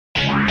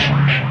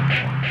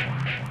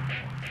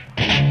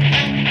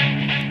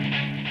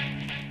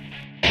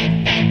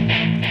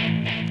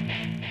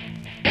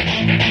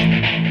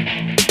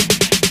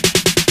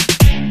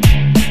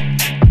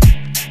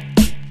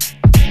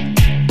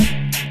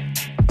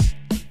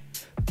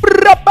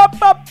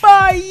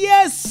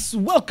Yes!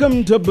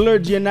 Welcome to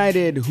Blurred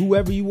United.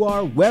 Whoever you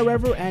are,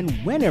 wherever and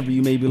whenever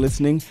you may be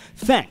listening,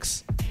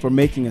 thanks for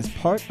making us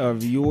part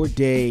of your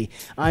day.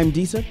 I'm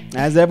Disa,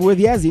 as ever with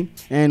Yazzie,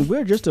 and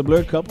we're just a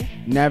blurred couple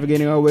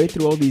navigating our way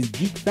through all these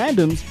geek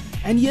fandoms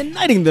and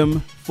uniting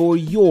them for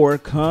your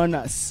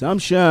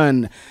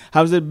consumption.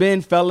 How's it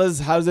been,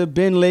 fellas? How's it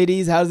been,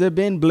 ladies? How's it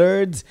been,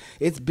 blurreds?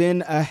 It's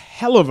been a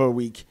hell of a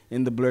week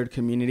in the blurred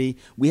community.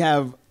 We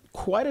have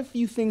quite a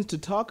few things to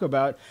talk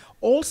about,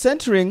 all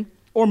centering,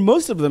 or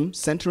most of them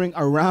centering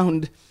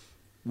around,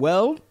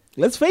 well,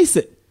 let's face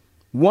it,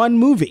 one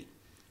movie.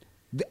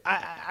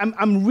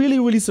 I'm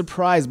really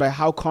surprised by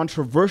how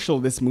controversial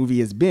this movie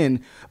has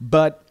been,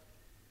 but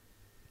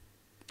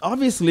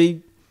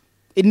obviously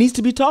it needs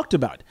to be talked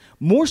about.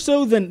 More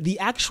so than the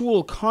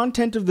actual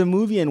content of the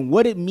movie and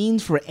what it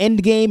means for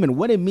Endgame and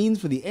what it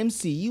means for the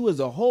MCU as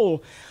a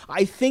whole,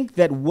 I think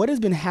that what has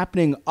been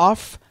happening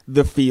off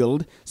the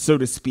field, so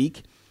to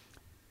speak,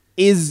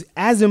 is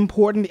as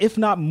important, if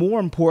not more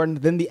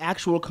important, than the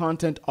actual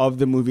content of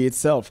the movie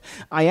itself.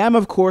 I am,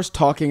 of course,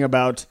 talking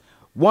about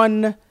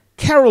one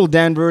Carol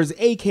Danvers,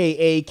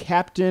 aka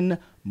Captain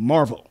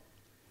Marvel.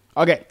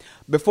 Okay,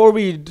 before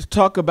we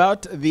talk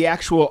about the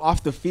actual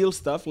off-the-field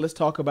stuff, let's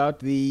talk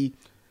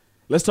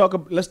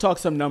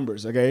some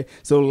numbers, okay?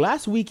 So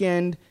last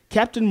weekend,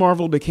 Captain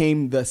Marvel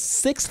became the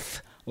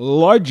 6th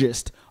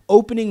largest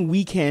opening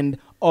weekend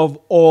of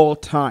all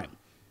time.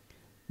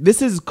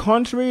 This is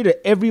contrary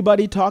to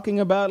everybody talking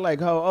about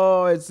like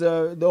how, it's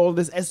all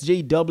this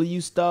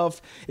SJW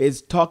stuff.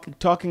 Is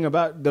talking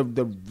about the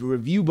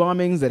review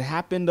bombings that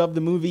happened of the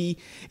movie.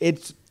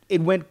 It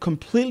went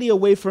completely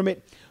away from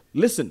it.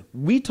 Listen,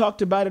 we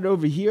talked about it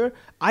over here.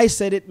 I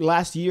said it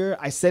last year.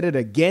 I said it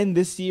again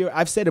this year.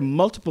 I've said it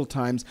multiple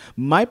times.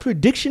 My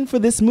prediction for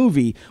this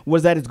movie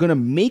was that it's going to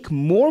make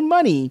more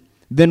money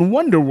than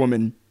Wonder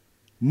Woman.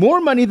 More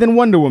money than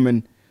Wonder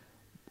Woman.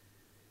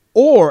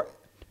 Or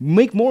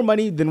make more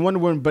money than Wonder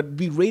Woman, but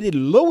be rated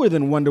lower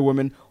than Wonder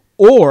Woman,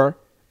 or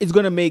it's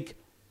going to make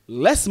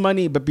less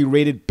money, but be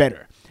rated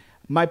better.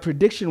 My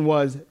prediction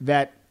was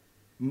that,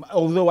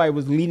 although I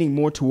was leaning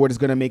more toward it's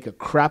going to make a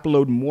crap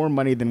load more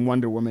money than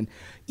Wonder Woman,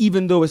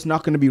 even though it's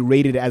not going to be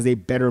rated as a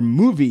better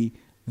movie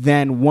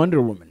than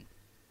Wonder Woman.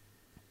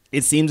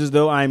 It seems as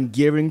though I'm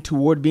gearing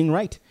toward being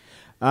right.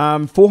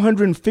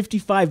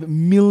 $455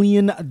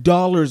 million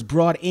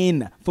brought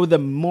in for the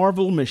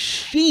Marvel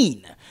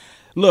machine.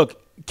 Look,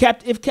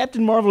 if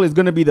Captain Marvel is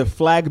going to be the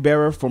flag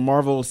bearer for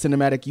Marvel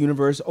Cinematic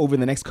Universe over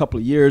the next couple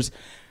of years,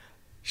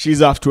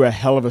 she's off to a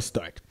hell of a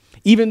start.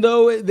 Even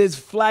though there's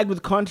flagged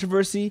with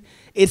controversy,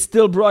 it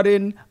still brought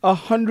in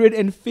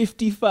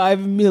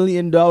 $155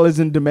 million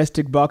in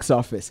domestic box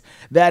office.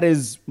 That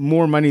is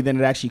more money than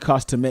it actually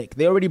cost to make.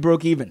 They already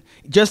broke even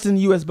just in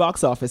the U.S.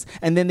 box office,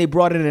 and then they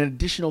brought in an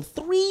additional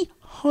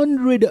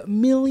 $300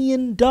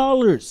 million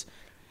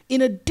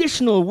in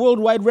additional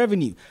worldwide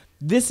revenue.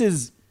 This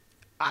is...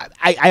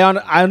 I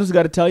honestly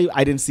got to tell you,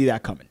 I didn't see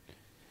that coming.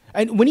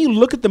 And when you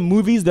look at the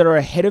movies that are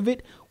ahead of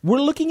it, we're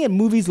looking at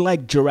movies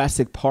like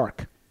Jurassic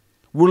Park.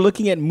 We're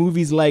looking at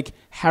movies like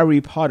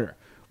Harry Potter.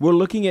 We're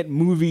looking at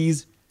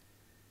movies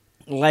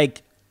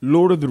like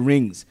Lord of the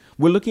Rings.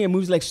 We're looking at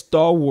movies like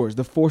Star Wars,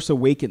 The Force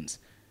Awakens.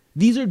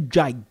 These are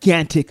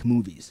gigantic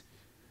movies.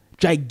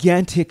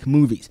 Gigantic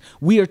movies.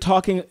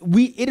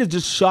 It is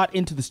just shot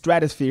into the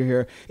stratosphere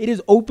here. It is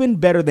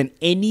opened better than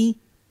any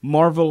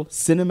Marvel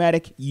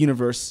Cinematic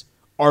Universe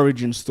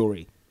origin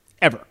story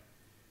ever.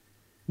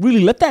 Really,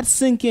 let that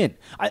sink in.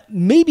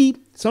 Maybe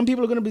some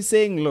people are going to be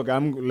saying, look,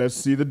 let's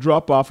see the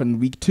drop-off in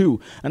week 2.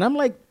 And I'm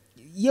like,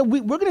 yeah,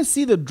 we're going to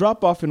see the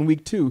drop-off in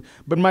week 2,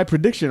 but my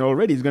prediction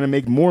already is going to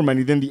make more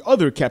money than the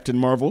other Captain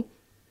Marvel.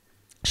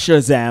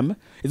 Shazam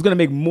is going to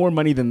make more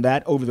money than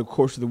that over the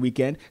course of the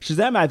weekend.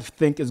 Shazam, I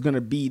think, is going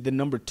to be the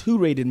number 2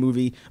 rated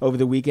movie over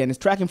the weekend. It's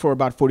tracking for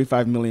about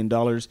 $45 million.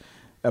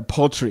 A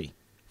paltry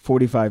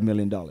 $45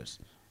 million.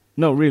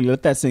 No, really,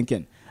 let that sink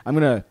in. I'm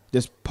going to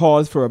just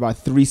pause for about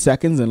 3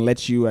 seconds and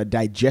let you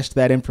digest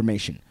that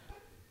information.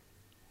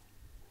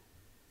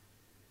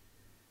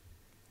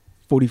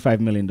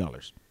 $45 million.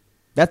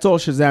 That's all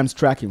Shazam's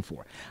tracking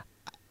for.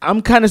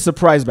 I'm kind of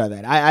surprised by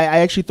that. I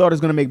actually thought it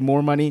was going to make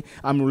more money.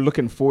 I'm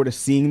looking forward to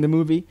seeing the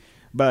movie.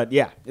 But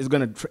yeah,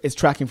 it's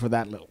tracking for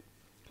that little.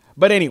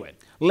 But anyway,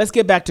 let's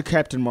get back to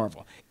Captain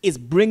Marvel. It's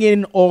bringing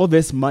in all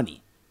this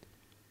money.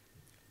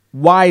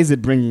 Why is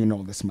it bringing in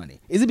all this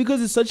money? Is it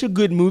because it's such a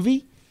good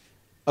movie?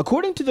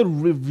 According to the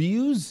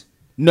reviews,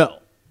 no.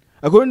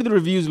 According to the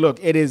reviews, look,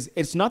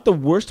 it's not the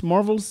worst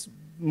Marvel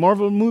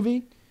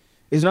movie.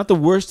 It's not the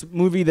worst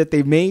movie that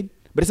they've made,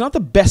 but it's not the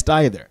best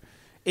either.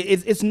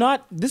 It's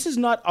not. This is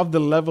not of the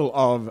level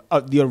of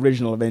the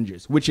original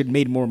Avengers, which it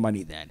made more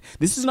money than.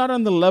 This is not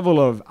on the level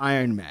of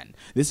Iron Man.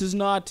 This is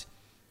not.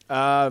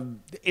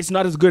 It's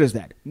not as good as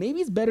that. Maybe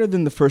it's better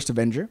than the first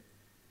Avenger.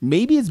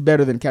 Maybe it's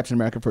better than Captain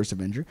America: First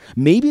Avenger.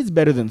 Maybe it's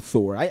better than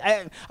Thor.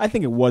 I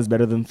think it was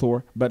better than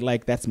Thor, but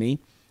like that's me.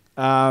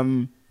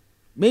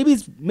 Maybe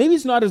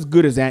it's not as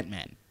good as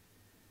Ant-Man,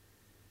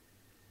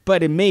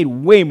 but it made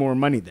way more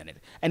money than it.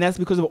 And that's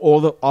because of all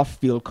the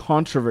off-field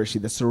controversy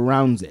that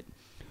surrounds it.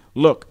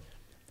 Look,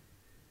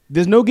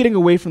 there's no getting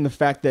away from the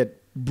fact that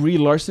Brie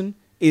Larson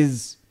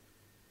is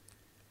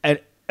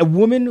a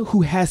woman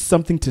who has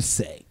something to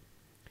say.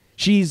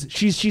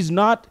 She's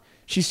not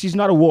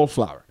a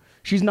wallflower.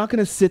 She's not going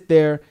to sit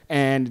there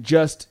and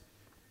just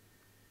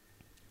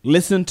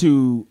listen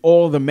to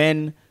all the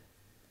men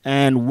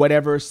and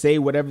whatever say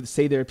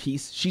their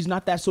piece. She's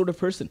not that sort of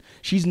person.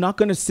 She's not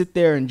going to sit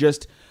there and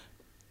just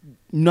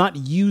not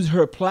use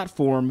her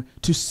platform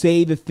to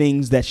say the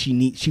things that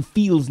she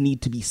feels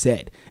need to be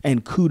said.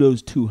 And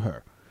kudos to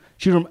her.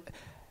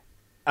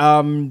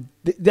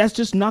 That's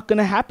just not going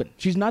to happen.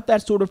 She's not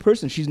that sort of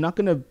person. She's not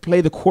going to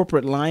play the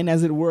corporate line,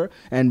 as it were.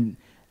 And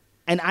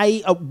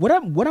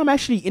what I'm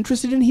actually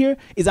interested in here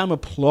is I'm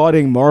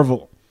applauding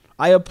Marvel.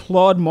 I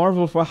applaud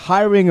Marvel for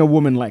hiring a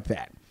woman like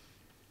that.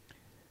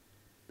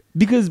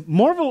 Because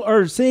Marvel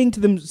are saying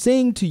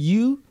to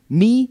you,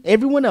 me,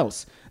 everyone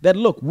else, that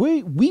look,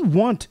 we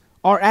want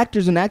our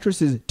actors and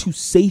actresses to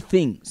say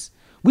things.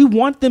 We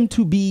want them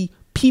to be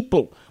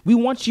people. We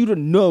want you to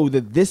know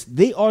that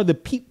they are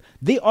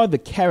the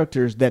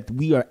characters that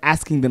we are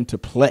asking them to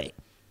play.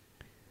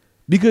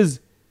 Because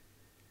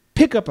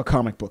pick up a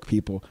comic book,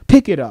 people.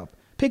 Pick it up.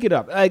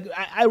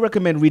 I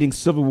recommend reading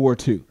Civil War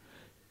 2.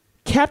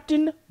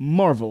 Captain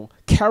Marvel,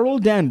 Carol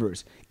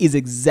Danvers, is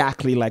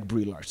exactly like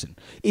Brie Larson.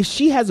 If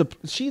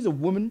she's a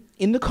woman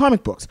in the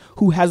comic books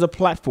who has a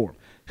platform.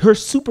 Her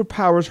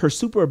superpowers, her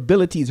super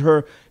abilities,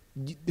 her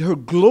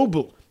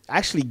global,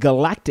 actually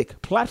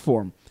galactic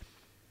platform.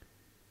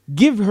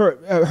 Give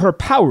her her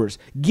powers.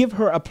 Give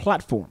her a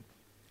platform,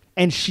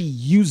 and she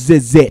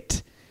uses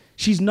it.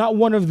 She's not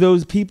one of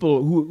those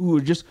people who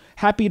are just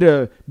happy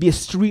to be a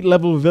street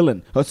level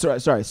villain. Oh,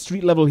 sorry,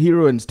 street level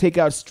heroines take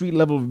out street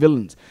level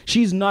villains.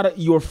 She's not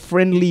your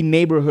friendly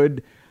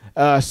neighborhood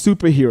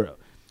superhero.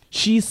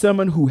 She's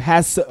someone who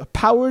has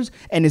powers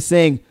and is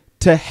saying,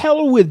 to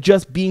hell with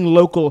just being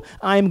local.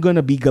 I'm going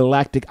to be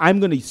galactic. I'm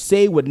going to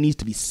say what needs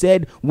to be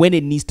said when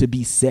it needs to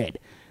be said.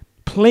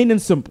 Plain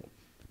and simple.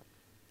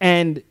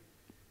 And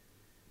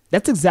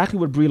that's exactly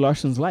what Brie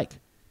Larson's like.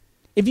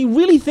 If you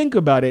really think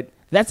about it,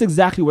 that's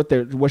exactly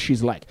what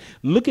she's like.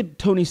 Look at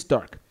Tony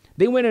Stark.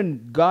 They went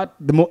and got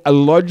a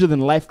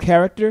larger-than-life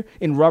character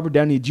in Robert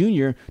Downey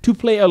Jr. to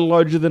play a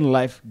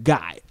larger-than-life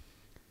guy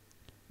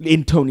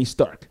in Tony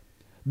Stark.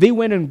 They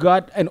went and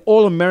got an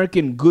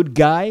all-American good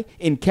guy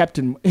in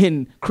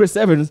Chris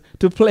Evans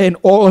to play an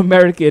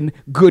all-American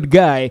good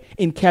guy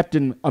in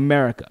Captain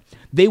America.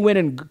 They went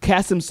and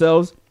cast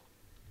themselves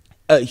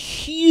a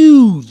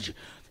huge,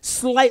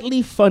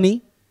 slightly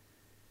funny,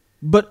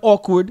 but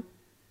awkward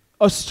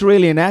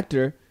Australian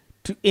actor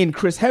in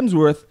Chris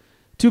Hemsworth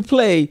to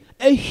play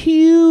a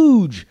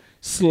huge,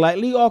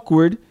 slightly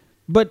awkward,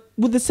 but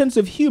with a sense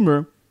of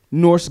humor,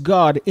 Norse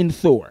god in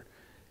Thor.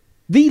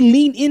 They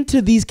lean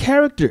into these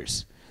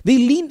characters.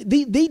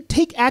 They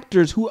take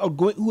actors who are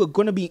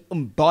going to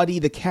embody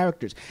the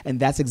characters, and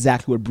that's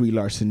exactly what Brie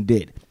Larson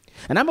did.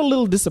 And I'm a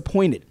little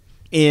disappointed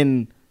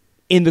in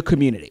the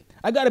community.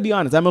 I got to be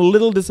honest. I'm a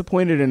little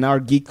disappointed in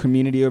our geek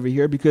community over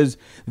here because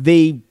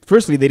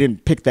firstly, they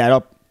didn't pick that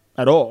up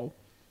at all.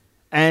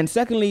 And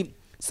secondly,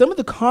 some of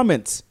the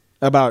comments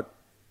about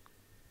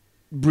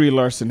Brie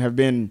Larson have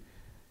been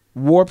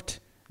warped.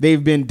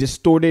 They've been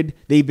distorted.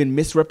 They've been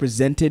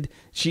misrepresented.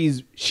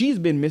 She's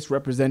been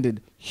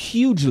misrepresented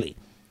hugely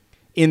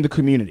in the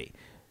community.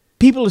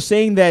 People are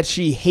saying that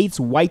she hates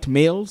white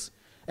males,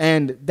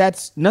 and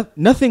that's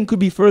nothing could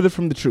be further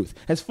from the truth,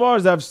 as far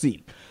as I've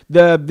seen.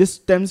 This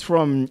stems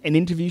from an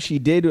interview she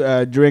did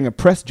during a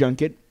press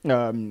junket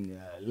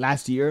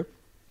last year,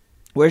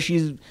 where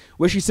she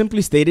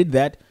simply stated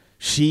that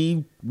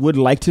she would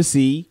like to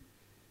see.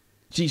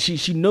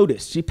 She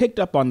noticed. She picked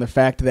up on the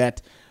fact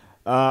that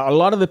a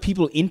lot of the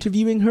people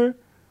interviewing her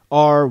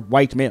are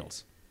white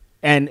males,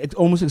 and it's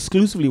almost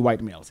exclusively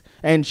white males.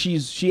 And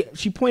she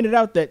pointed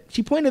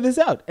this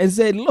out and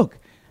said, "Look,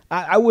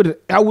 I would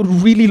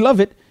really love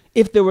it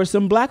if there were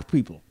some black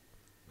people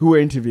who were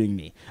interviewing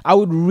me. I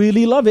would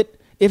really love it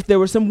if there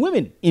were some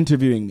women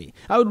interviewing me.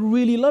 I would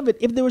really love it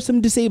if there were some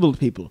disabled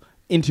people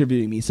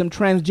interviewing me, some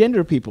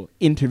transgender people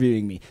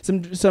interviewing me,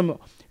 some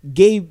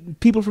gay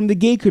people from the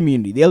gay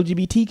community, the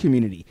LGBT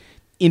community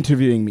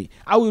interviewing me.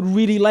 I would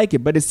really like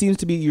it, but it seems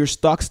to be your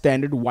stock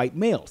standard white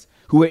males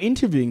who are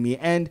interviewing me,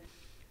 and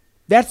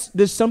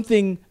there's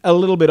something a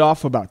little bit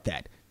off about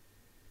that.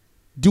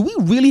 Do we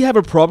really have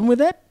a problem with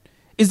that?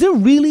 Is there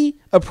really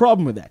a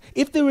problem with that?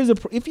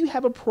 If you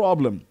have a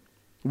problem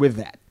with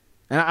that,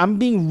 and I'm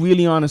being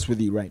really honest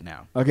with you right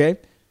now, okay?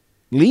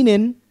 Lean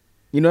in.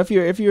 You know, if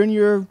you're in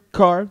your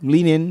car,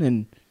 lean in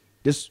and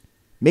just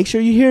make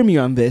sure you hear me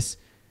on this.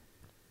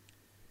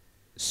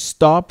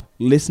 Stop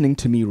listening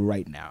to me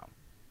right now.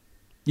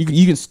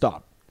 You can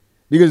stop,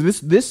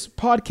 because this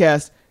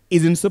podcast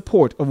is in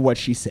support of what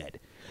she said.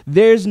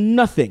 There's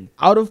nothing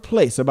out of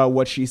place about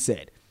what she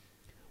said.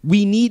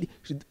 We need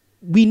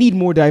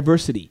more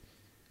diversity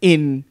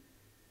in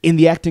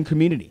the acting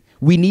community.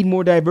 We need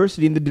more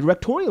diversity in the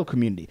directorial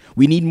community.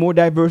 We need more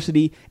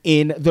diversity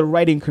in the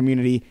writing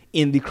community,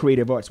 in the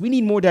creative arts. We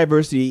need more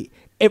diversity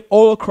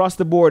all across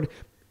the board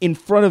in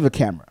front of the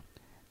camera,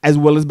 as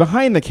well as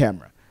behind the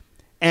camera.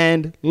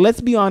 And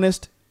let's be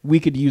honest, we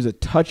could use a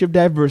touch of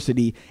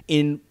diversity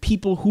in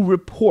people who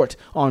report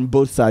on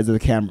both sides of the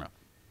camera.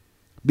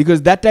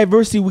 Because that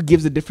diversity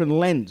gives a different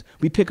lens.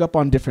 We pick up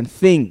on different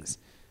things.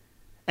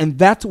 And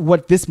that's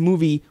what this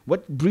movie,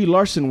 what Brie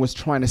Larson was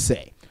trying to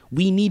say.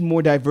 We need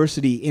more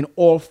diversity in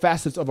all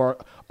facets of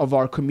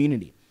our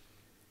community.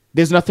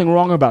 There's nothing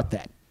wrong about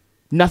that.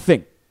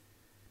 Nothing.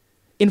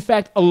 In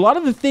fact, a lot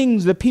of the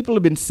things that people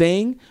have been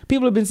saying,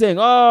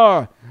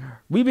 oh,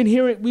 I've been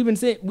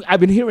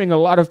hearing a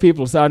lot of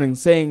people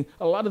saying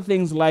a lot of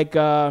things like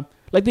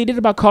they did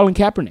about Colin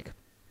Kaepernick.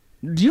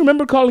 Do you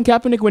remember Colin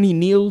Kaepernick when he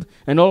kneeled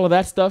and all of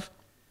that stuff?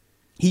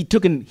 He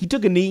took a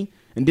knee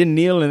and didn't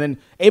kneel, and then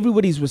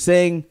everybody was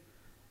saying,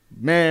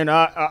 man,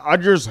 I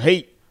just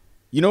hate.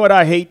 You know what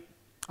I hate?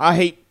 I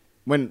hate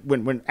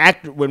when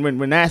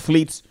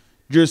athletes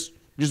just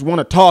want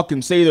to talk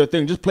and say their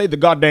thing. Just play the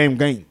goddamn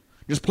game.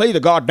 Just play the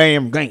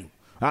goddamn game.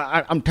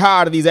 I'm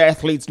tired of these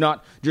athletes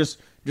not just.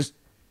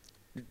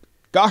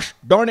 Gosh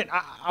darn it!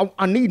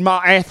 I need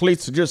my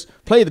athletes to just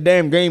play the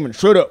damn game and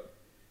shut up.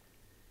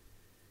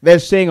 They're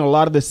saying a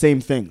lot of the same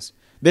things.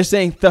 They're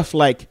saying stuff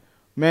like,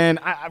 man,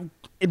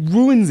 it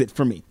ruins it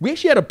for me. We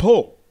actually had a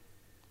poll.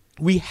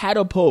 We had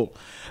a poll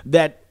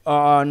that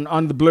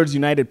on the Blurs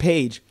United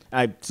page.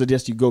 I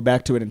suggest you go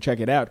back to it and check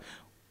it out.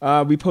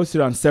 We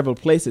posted on several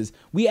places.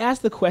 We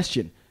asked the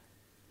question,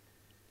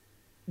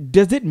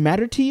 does it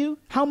matter to you?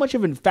 How much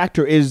of a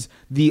factor is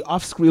the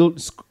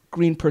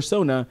off-screen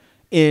persona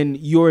in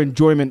your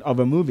enjoyment of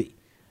a movie?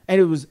 And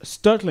it was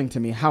startling to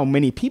me how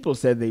many people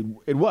said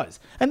it was.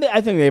 And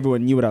I think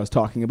everyone knew what I was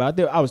talking about.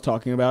 I was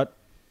talking about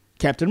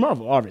Captain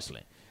Marvel,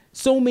 obviously.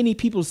 So many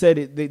people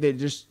said they're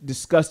just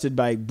disgusted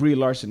by Brie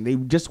Larson. They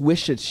just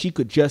wish that she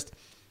could just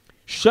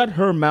shut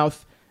her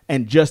mouth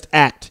and just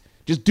act.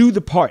 Just do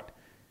the part.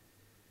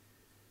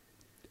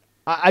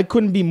 I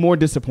couldn't be more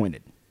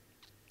disappointed.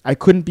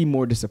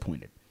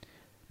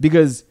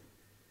 Because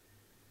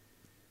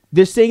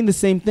they're saying the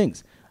same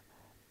things.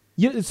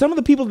 Some of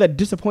the people that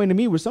disappointed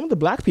me were some of the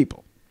black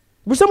people.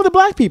 Who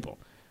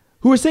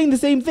were saying the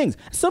same things.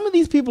 Some of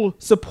these people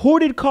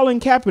supported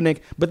Colin Kaepernick,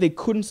 but they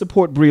couldn't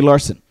support Brie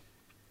Larson.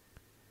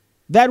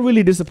 That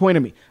really disappointed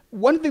me.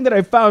 One thing that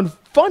I found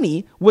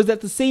funny was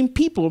that the same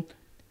people,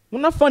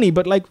 well, not funny,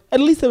 but like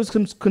at least there was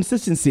some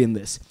consistency in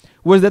this,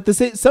 was that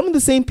some of the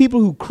same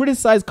people who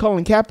criticized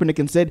Colin Kaepernick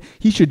and said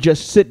he should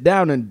just stand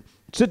up,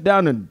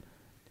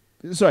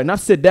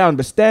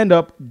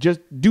 just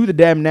do the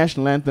damn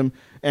national anthem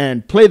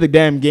and play the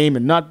damn game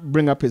and not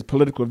bring up his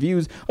political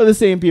views, are the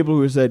same people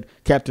who said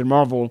Captain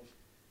Marvel,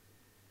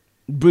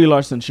 Brie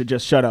Larson should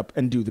just shut up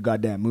and do the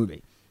goddamn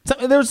movie.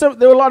 There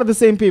were a lot of the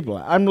same people.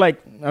 I'm like,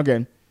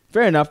 okay,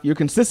 fair enough. You're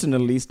consistent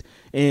at least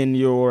in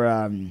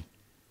you're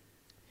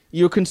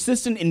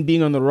consistent in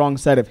being on the wrong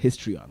side of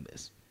history on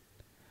this.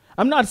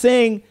 I'm not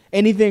saying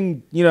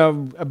anything,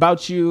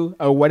 about you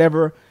or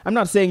whatever. I'm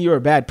not saying you're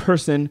a bad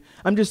person.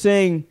 I'm just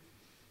saying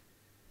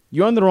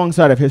you're on the wrong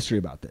side of history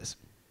about this.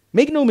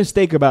 Make no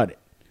mistake about it.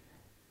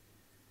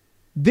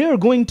 There are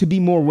going to be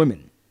more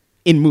women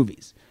in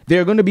movies.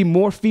 There are going to be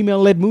more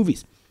female-led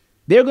movies.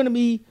 There are going to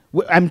be,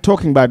 I'm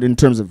talking about in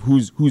terms of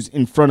who's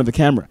in front of the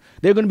camera.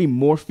 There are going to be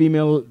more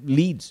female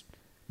leads.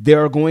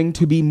 There are going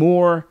to be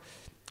more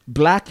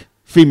black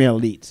female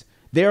leads.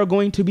 There are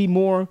going to be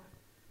more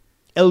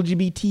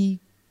LGBT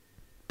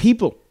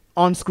people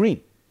on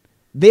screen.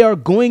 There are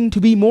going to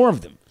be more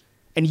of them.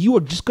 And you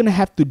are just going to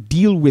have to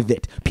deal with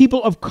it.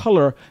 People of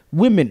color,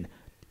 women,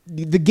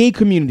 the gay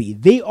community,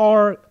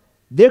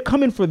 they're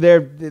coming for their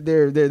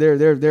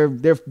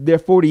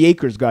 40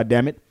 acres,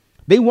 goddammit.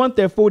 They want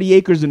their 40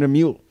 acres and a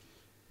mule.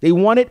 They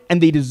want it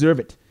and they deserve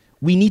it.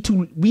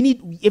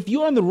 If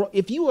you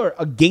are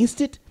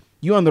against it,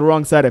 you're on the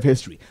wrong side of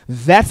history.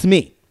 That's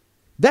me.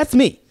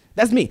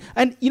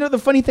 And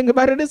the funny thing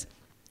about it is,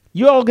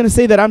 you're all going to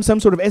say that I'm some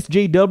sort of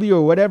SJW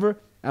or whatever.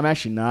 I'm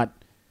actually not.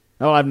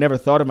 Oh, I've never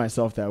thought of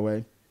myself that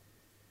way.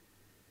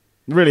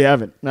 Really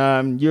haven't.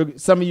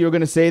 Some of you are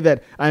going to say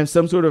that I'm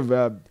some sort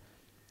of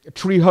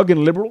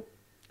tree-hugging liberal.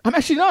 I'm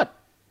actually not.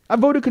 I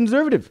voted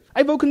conservative.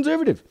 I vote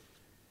conservative.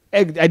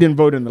 I didn't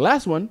vote in the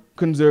last one,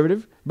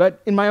 conservative,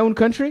 but in my own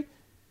country,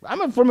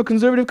 I'm from a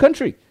conservative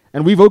country,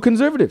 and we vote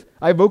conservative.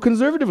 I vote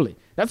conservatively.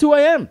 That's who I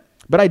am.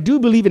 But I do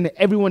believe in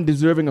everyone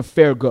deserving a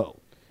fair go.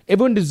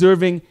 Everyone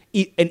deserving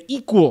an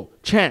equal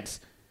chance,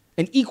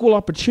 an equal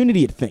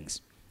opportunity at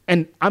things.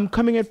 And I'm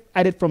coming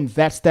at it from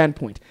that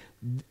standpoint.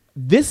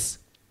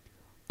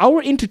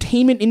 Our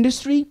entertainment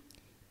industry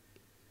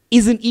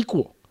isn't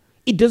equal.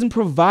 It doesn't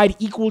provide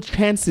equal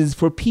chances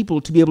for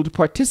people to be able to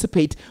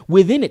participate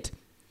within it.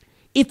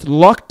 It's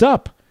locked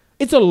up.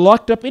 It's a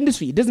locked up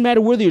industry. It doesn't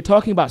matter whether you're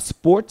talking about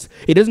sports.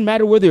 It doesn't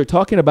matter whether you're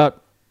talking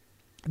about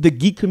the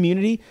geek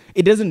community.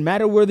 It doesn't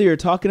matter whether you're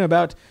talking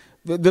about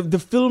the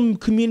film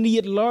community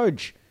at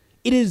large.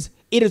 It is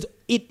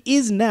it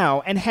is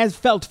now and has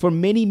felt for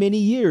many, many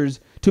years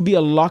to be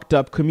a locked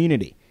up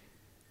community.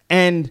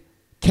 And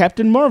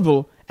Captain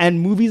Marvel and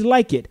movies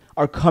like it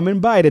are coming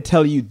by to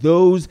tell you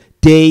those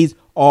days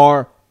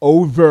are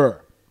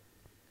over.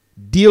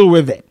 Deal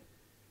with it.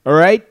 All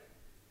right?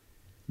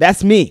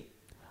 That's me.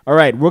 All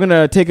right, we're going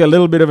to take a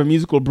little bit of a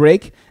musical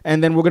break,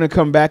 and then we're going to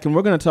come back and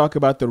we're going to talk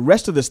about the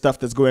rest of the stuff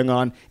that's going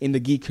on in the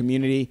geek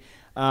community,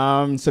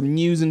 some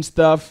news and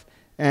stuff.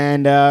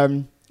 And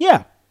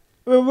yeah,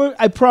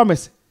 I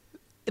promise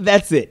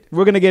that's it.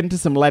 We're going to get into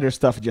some lighter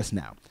stuff just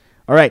now.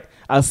 All right,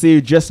 I'll see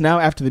you just now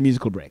after the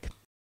musical break.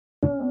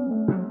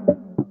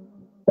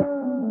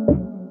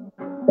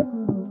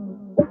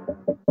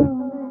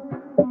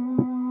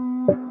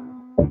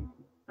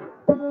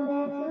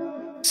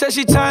 Said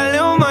she tired,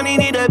 little money,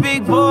 need a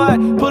big boy.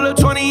 Pull up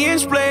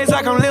 20-inch blades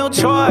like I'm Lil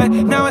Troy.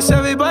 Now it's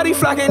everybody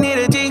flocking, need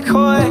a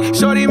decoy.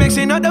 Shorty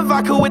mixing up the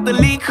vodka with the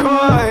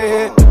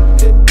liquor.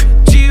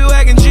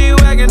 G-Wagon,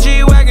 G-Wagon,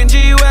 G-Wagon,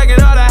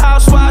 G-Wagon. All the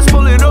housewives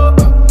pulling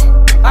up.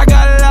 I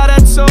got a lot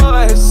of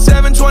toys.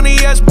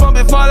 720S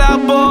pumping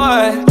Fallout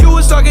Boy. You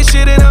was talking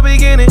shit in the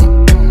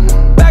beginning.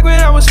 Back when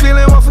I was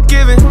feeling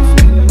unforgiving.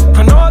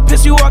 I know I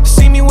pissed you off to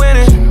see me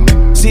winning.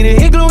 See the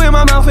hit glue in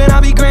my mouth and I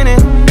be grinning.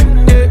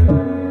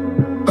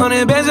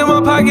 100 bands in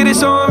my pocket,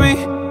 it's on me.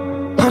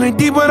 100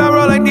 deep when I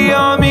roll like the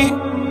army.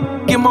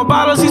 Get more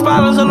bottles, these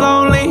bottles are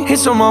lonely.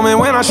 It's a moment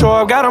when I show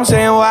up, God, I'm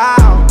saying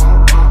wow.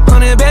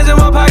 100 bands in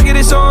my pocket,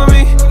 it's on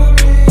me.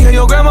 Yeah,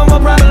 your grandma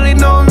will probably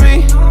know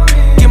me.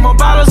 Get more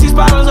bottles, these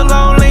bottles are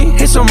lonely.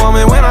 It's a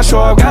moment when I show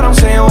up, God, I'm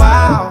saying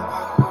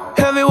wow.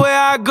 Everywhere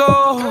I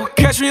go,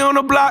 catch me on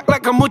the block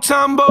like a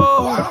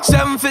Mutombo.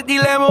 750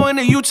 Lambo in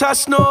the Utah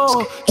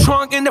snow.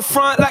 Trunk in the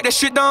front like that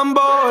shit Dumbo,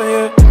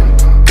 yeah.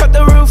 Cut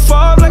the roof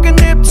off like a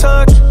nip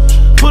tuck.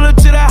 Pull up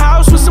to the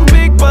house with some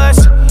big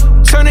butts.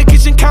 Turn the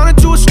kitchen counter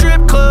to a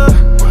strip club.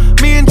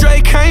 Me and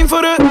Drake came for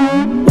the.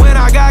 When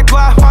I got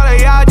guap, all of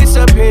y'all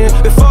disappear.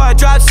 Before I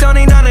dropped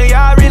Sony, none of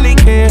y'all really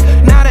care.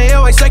 Now they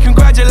always say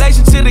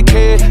congratulations to the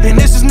kid. And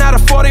this is not a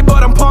 40,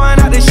 but I'm pouring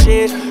out this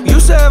shit.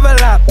 Used to have a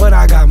lot, but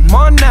I got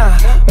more now.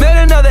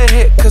 Made another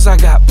hit, cause I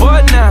got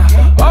bored now.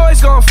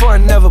 Always going for it,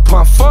 never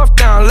punt fourth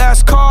down.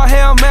 Last call,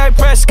 Hail Mary,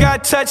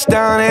 Prescott,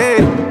 touchdown,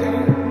 hey.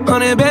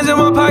 100 bands in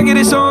my pocket,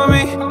 it's on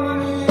me.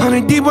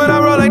 100 deep when I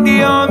roll like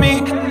the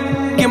army.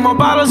 Get more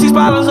bottles, these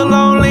bottles are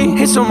lonely.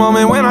 It's a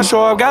moment when I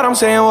show up, God, I'm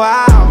saying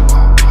wow.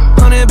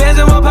 100 bands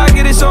in my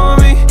pocket, it's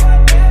on me.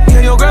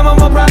 Yeah, your grandma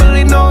will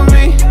probably know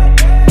me.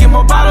 Get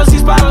more bottles,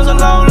 these bottles are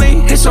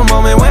lonely. It's a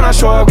moment when I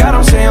show up, God,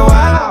 I'm saying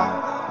wow.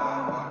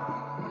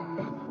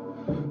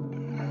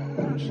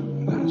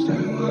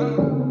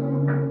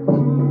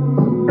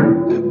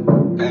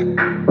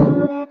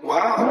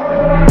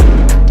 Wow.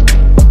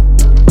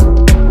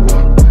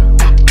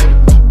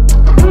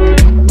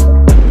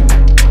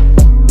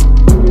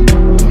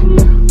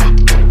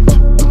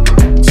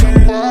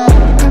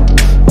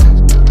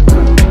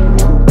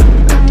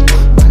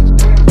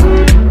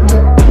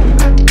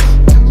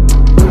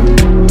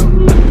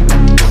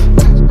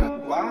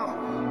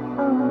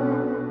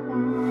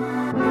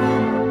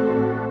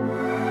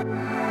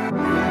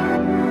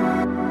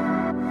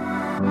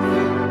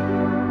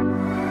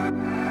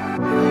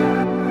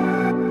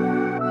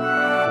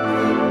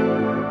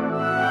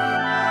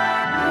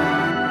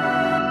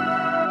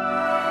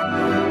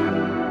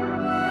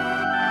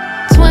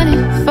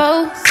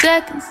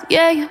 Seconds,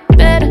 yeah, you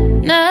better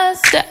not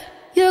stop.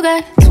 You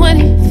got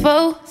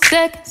 24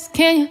 seconds,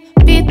 can you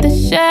beat the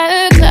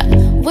shot clock?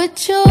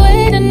 What you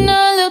waiting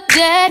on, little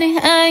daddy?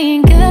 I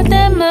ain't got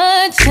that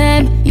much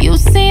time. You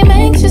seem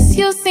anxious,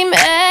 you seem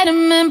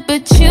adamant,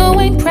 but you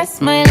ain't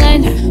pressed my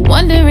line.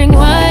 Wondering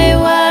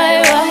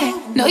why?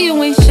 No,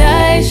 you ain't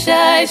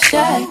shy.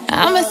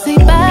 I'ma say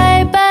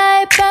bye,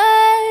 but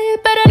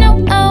I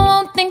know I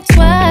won't think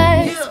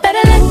twice.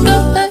 Better let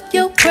go of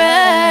your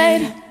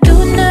pride.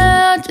 Do it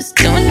now, just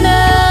do it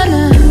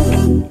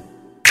now.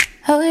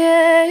 Oh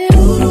yeah.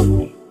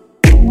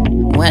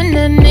 When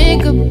that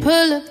nigga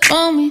pull up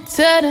on me,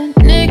 tell that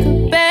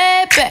nigga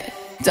back.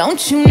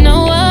 Don't you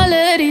know all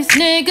of these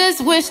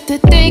niggas wish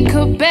that they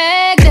could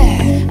bag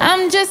that?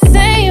 I'm just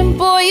saying,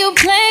 boy, you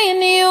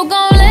playing, you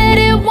gon' let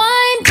it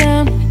wind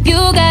down.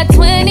 You got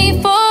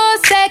 24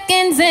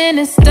 seconds and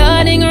it's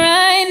starting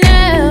right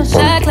now.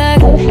 Shot clock.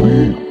 Don't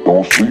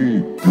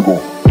sleep, you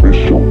gon'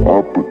 miss your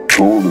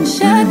opportunity.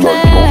 Shot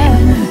clock.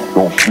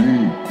 Don't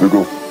sleep,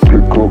 nigga,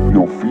 pick up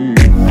your feet,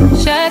 nigga.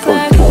 Shot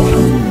clock.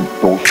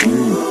 Don't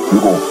sleep, you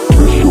gon'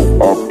 miss your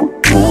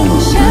opportunity.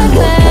 Shot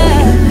clock.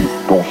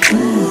 Don't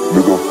sleep,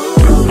 nigga,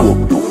 pick up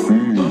your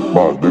feet,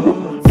 my nigga.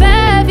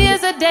 5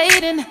 years of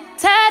dating,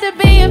 tired of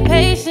being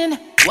patient.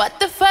 What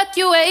the fuck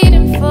you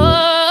waiting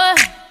for?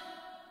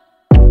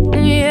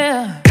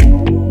 Yeah.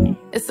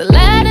 It's a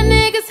lot of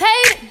niggas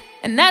hating,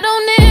 and I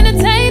don't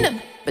entertain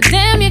them. But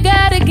damn, you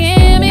gotta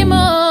give me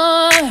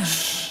more.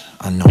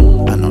 I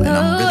know, and I'm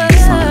really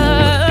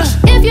trying.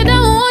 If you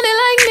don't want it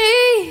like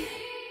me,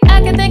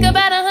 I can think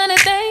about 100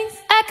 things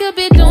I could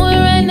be doing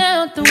right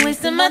now. Than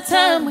wasting my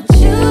time with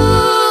you.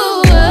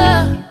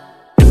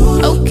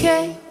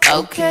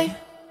 Okay.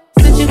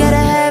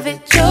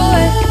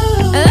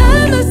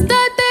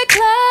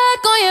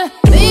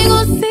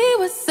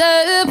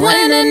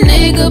 when a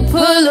nigga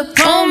pull up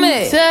on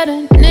me. Tell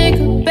the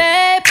nigga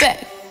back.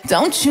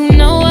 Don't you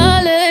know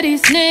all of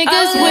these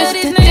niggas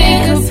wish that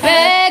they could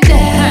back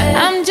that?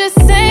 I'm just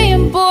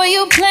saying, boy,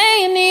 you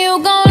playing,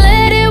 you gon'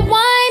 let it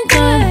wind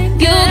up.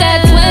 You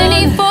got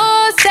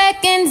 24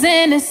 seconds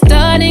and it's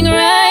starting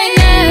right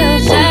now.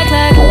 Shot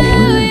clock,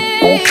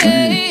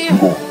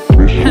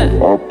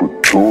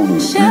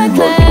 shot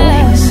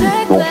clock,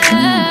 shot clock.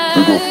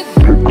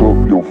 Pick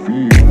up your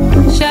feet.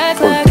 Shot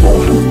clock.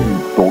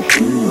 Don't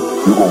sleep.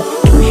 You gon'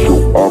 miss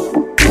your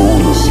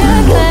opportunity.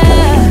 Shot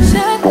clock,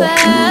 shot clock.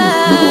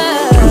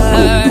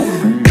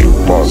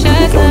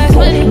 Shot clock,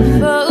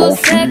 24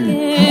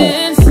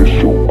 seconds.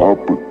 Miss your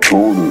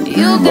opportunity.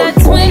 You got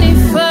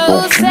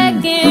 24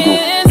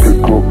 seconds.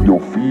 Pick up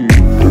your feet.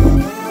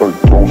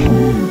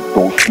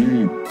 Don't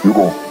sleep. You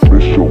gon'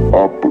 miss your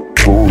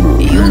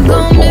opportunity. You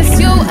gon' miss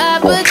your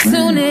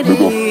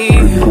opportunity.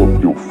 Pick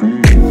up your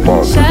feet.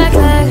 Shot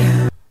clock.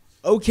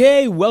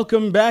 Okay,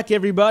 welcome back,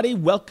 everybody.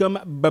 Welcome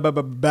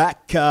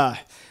back.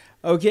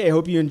 Okay, I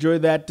hope you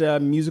enjoyed that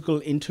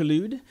musical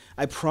interlude.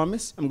 I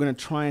promise I'm going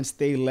to try and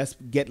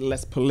get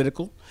less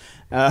political.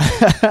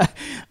 I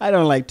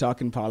don't like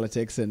talking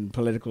politics and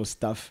political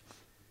stuff.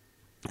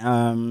 You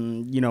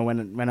know,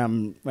 when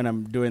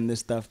I'm doing this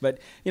stuff, but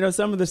you know,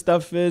 some of the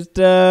stuff is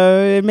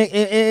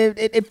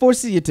it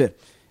forces you to.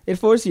 It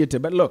forces you to.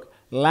 But look,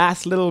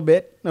 last little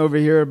bit over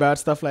here about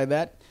stuff like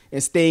that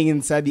is staying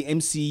inside the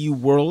MCU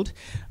world.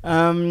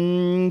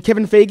 Kevin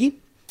Feige,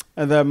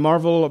 the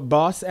Marvel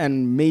boss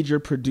and major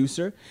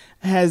producer,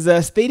 has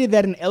stated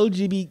that an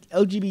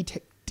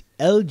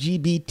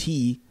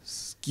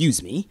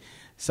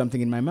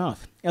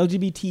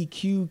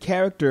LGBTQ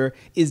character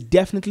is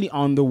definitely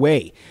on the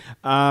way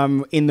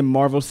in the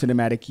Marvel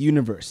Cinematic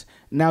Universe.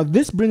 Now,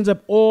 this brings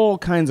up all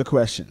kinds of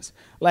questions.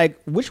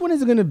 Like, which one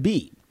is it going to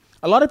be?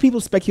 A lot of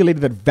people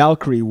speculated that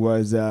Valkyrie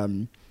was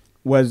a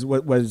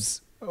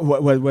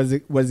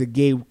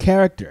gay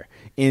character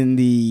in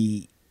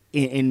the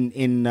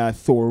in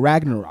Thor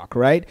Ragnarok,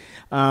 right?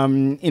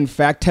 In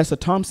fact, Tessa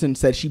Thompson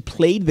said she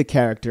played the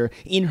character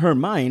in her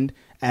mind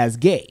as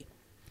gay.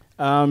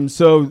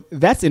 So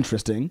that's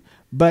interesting.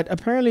 But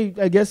apparently,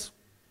 I guess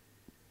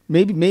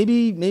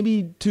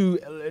maybe to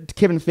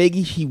Kevin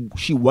Feige,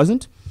 she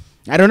wasn't.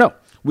 I don't know.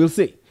 We'll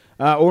see.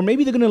 Or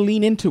maybe they're going to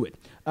lean into it.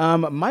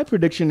 My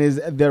prediction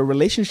is the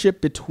relationship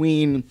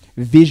between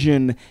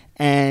Vision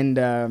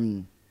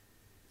and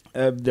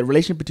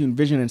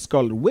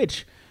Scarlet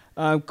Witch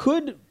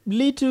could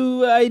lead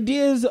to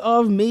ideas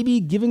of maybe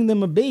giving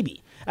them a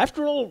baby.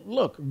 After all,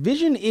 look,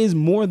 Vision is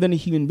more than a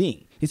human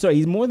being. He's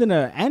more than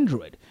an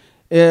android.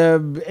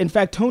 In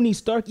fact, Tony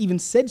Stark even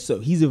said so.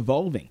 He's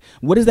evolving.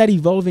 What does that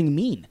evolving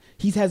mean?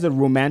 He has a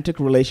romantic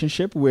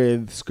relationship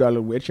with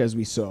Scarlet Witch, as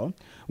we saw,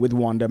 with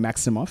Wanda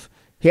Maximoff.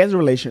 He has a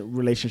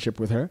relationship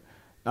with her.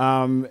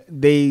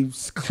 They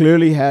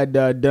clearly had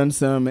done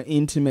some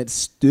intimate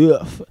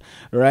stuff,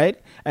 right?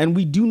 And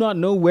we do not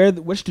know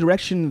which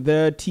direction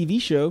the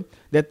TV show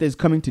that is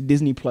coming to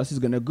Disney Plus is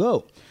going to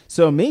go.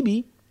 So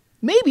maybe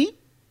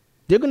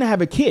they're going to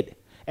have a kid.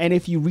 And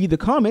if you read the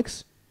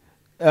comics,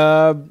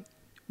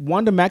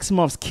 Wanda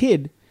Maximoff's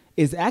kid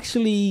is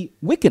actually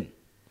Wiccan,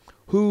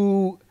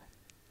 who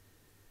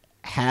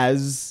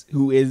is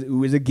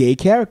a gay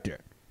character,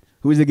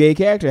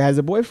 has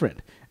a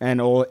boyfriend,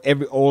 and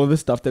all of the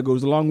stuff that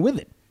goes along with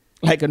it,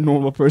 like a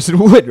normal person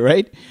would,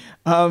 right?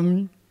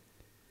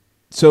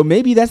 So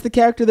maybe that's the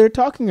character they're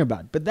talking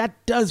about, but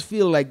that does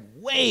feel like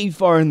way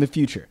far in the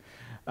future.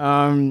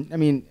 I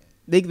mean,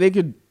 they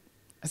could,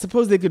 I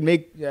suppose they could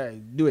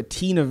do a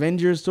Teen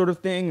Avengers sort of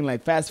thing and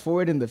like fast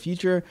forward in the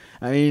future.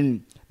 I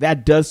mean,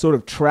 that does sort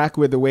of track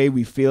with the way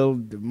we feel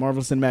the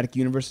Marvel Cinematic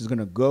Universe is going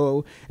to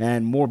go,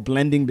 and more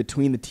blending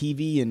between the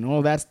TV and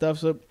all that stuff.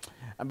 So,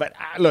 but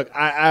look,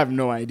 I have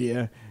no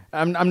idea.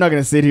 I'm not going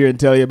to sit here and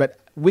tell you, but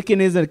Wiccan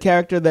is a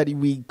character that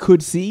we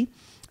could see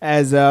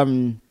as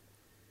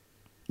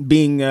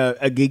being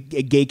a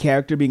gay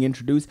character being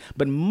introduced.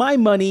 But my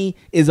money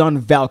is on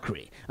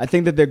Valkyrie. I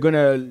think that they're going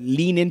to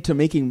lean into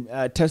making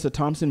Tessa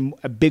Thompson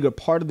a bigger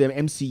part of the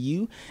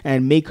MCU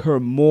and make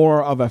her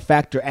more of a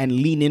factor and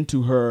lean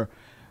into her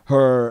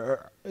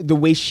the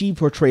way she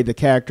portrayed the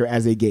character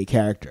as a gay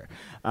character.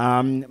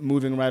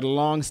 Moving right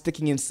along,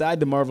 sticking inside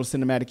the Marvel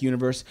Cinematic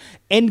Universe,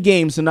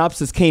 Endgame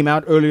synopsis came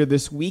out earlier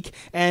this week,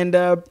 and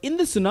in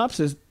the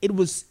synopsis,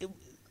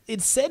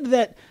 it said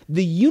that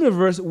the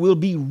universe will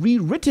be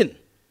rewritten.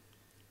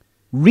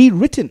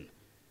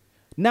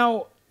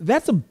 Now,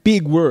 that's a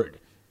big word.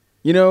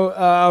 You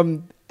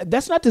know,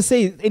 that's not to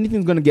say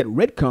anything's going to get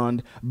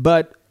retconned,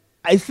 but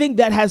I think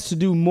that has to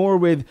do more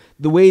with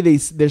the way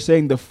they're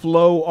saying the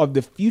flow of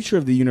the future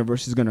of the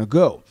universe is going to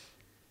go.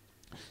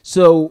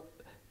 So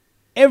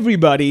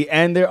everybody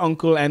and their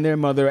uncle and their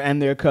mother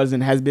and their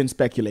cousin has been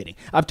speculating.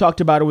 I've talked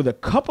about it with a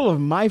couple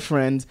of my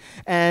friends,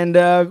 and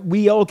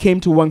we all came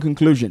to one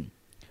conclusion.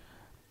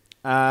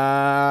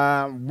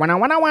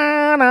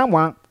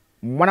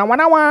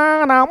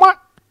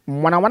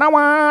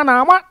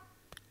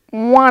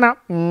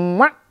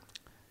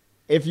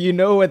 If you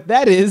know what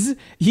that is,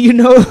 you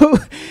know,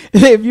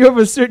 if you're of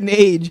a certain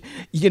age,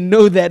 you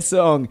know that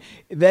song.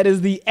 That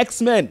is the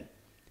X-Men.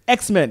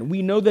 X-Men.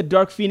 We know that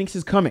Dark Phoenix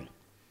is coming.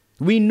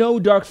 We know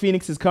Dark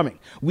Phoenix is coming.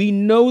 We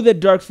know that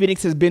Dark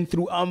Phoenix has been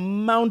through a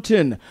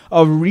mountain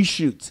of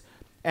reshoots.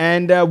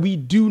 And we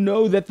do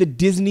know that the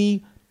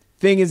Disney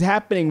thing is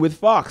happening with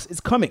Fox. It's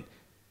coming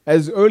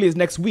as early as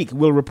next week.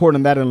 We'll report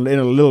on that in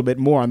a little bit,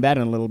 more on that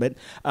in a little bit.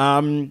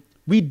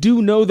 We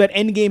do know that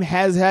Endgame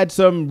has had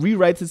some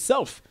rewrites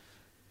itself.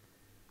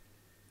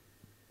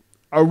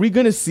 Are we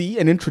going to see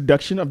an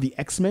introduction of the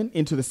X-Men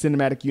into the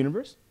cinematic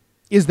universe?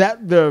 Is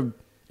that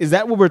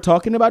what we're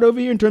talking about over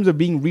here in terms of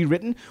being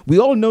rewritten? We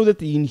all know that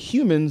the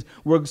Inhumans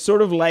were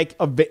sort of like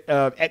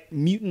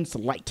mutants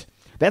light.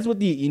 That's what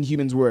the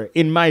Inhumans were,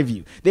 in my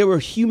view. They were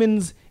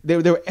humans. They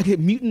were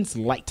mutants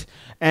light,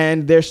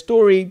 and their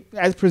story,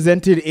 as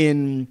presented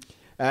in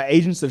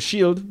Agents of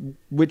S.H.I.E.L.D.,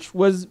 which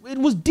was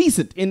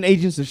decent in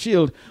Agents of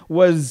S.H.I.E.L.D.,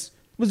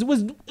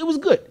 was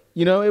good.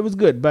 You know, it was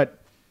good,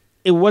 but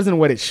it wasn't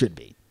what it should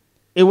be.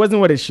 It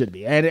wasn't what it should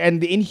be.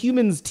 And the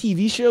Inhumans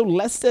TV show,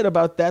 less said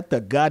about that,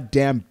 the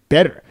goddamn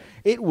better.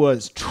 It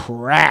was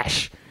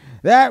trash.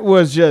 That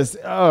was just,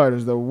 it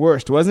was the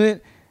worst, wasn't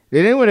it?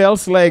 Did anyone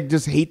else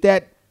just hate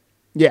that?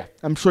 Yeah,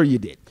 I'm sure you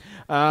did.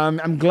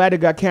 I'm glad it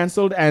got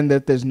canceled and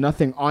that there's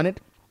nothing on it.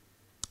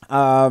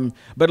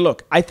 But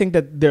look, I think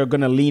that they're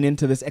going to lean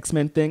into this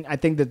X-Men thing. I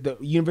think that the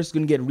universe is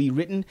going to get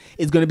rewritten.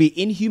 It's going to be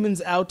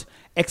Inhumans out,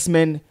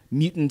 X-Men,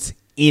 mutants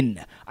in.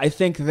 I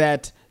think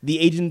that the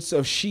Agents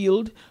of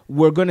S.H.I.E.L.D.,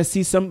 we're going to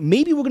see some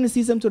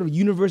sort of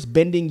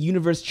universe-bending,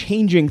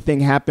 universe-changing thing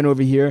happen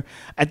over here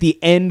at the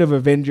end of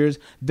Avengers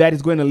that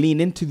is going to lean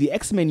into the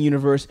X-Men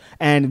universe,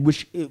 and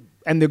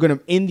they're going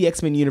to, in the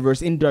X-Men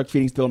universe, in Dark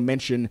Phoenix, they'll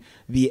mention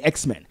the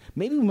X-Men.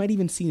 Maybe we might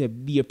even see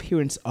the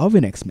appearance of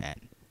an X-Men,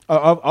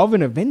 of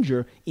an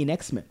Avenger in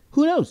X-Men.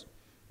 Who knows?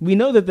 We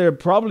know that they're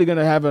probably going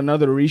to have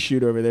another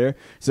reshoot over there,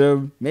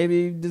 so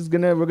maybe we're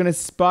going to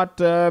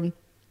spot...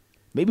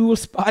 Maybe we'll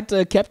spot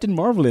Captain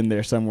Marvel in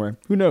there somewhere.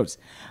 Who knows?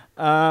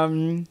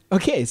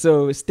 Okay,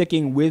 so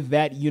sticking with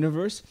that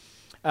universe.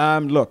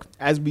 Look,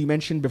 as we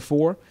mentioned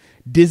before,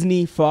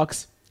 Disney,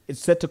 Fox, is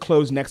set to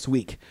close next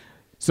week.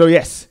 So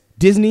yes,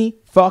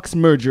 Disney-Fox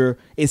merger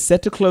is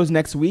set to close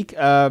next week.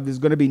 There's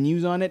going to be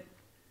news on it.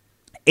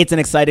 It's an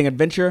exciting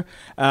adventure.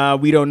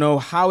 We don't know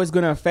how it's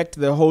going to affect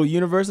the whole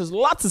universe. There's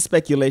lots of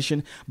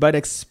speculation, but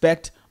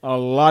expect a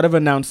lot of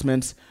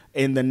announcements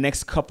in the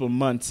next couple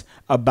months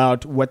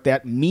about what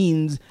that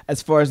means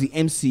as far as the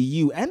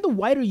MCU and the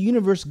wider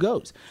universe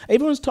goes.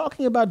 Everyone's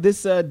talking about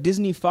this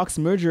Disney-Fox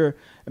merger,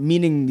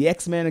 meaning the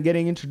X-Men are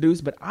getting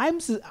introduced, but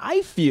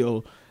I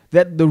feel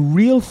that the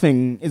real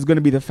thing is going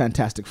to be the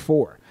Fantastic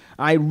Four.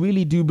 I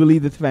really do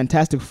believe that the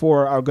Fantastic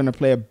Four are going to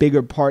play a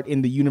bigger part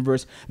in the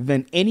universe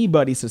than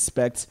anybody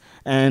suspects,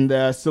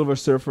 and Silver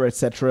Surfer,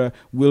 etc.,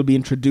 will be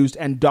introduced,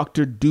 and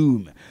Doctor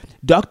Doom.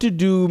 Doctor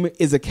Doom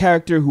is a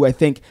character who I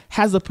think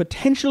has the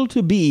potential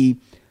to be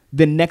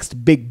the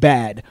next big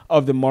bad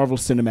of the Marvel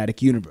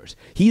Cinematic Universe.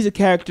 He's a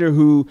character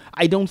who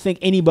I don't think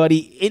anybody,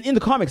 in the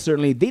comics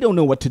certainly, they don't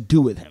know what to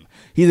do with him.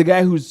 He's a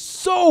guy who's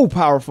so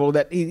powerful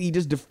that he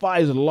just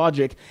defies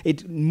logic.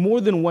 More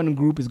than one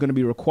group is going to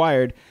be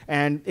required,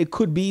 and it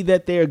could be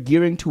that they're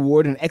gearing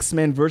toward an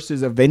X-Men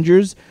versus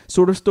Avengers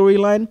sort of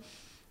storyline,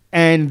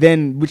 and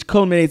then which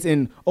culminates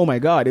in, oh my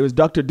God, it was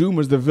Doctor Doom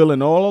was the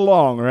villain all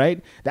along,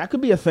 right? That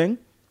could be a thing.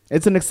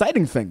 It's an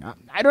exciting thing.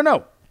 I don't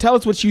know. Tell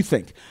us what you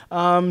think.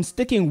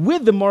 Sticking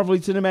with the Marvel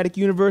Cinematic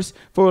Universe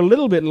for a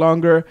little bit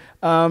longer,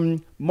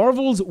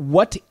 Marvel's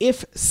What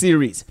If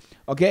series.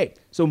 Okay,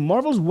 so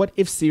Marvel's What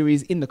If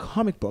series in the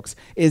comic books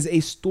is a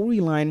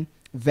storyline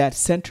that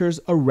centers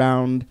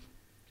around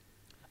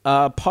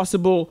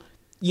possible,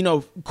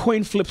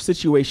 coin flip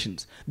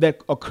situations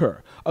that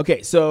occur.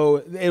 Okay, so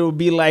it will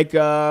be like,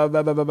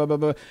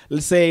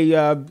 let's say,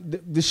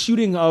 the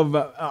shooting of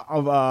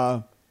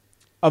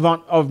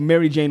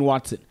Mary Jane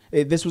Watson.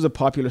 This was a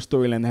popular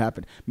storyline that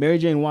happened. Mary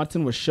Jane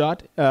Watson was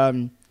shot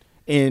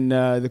in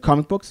the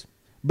comic books,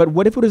 but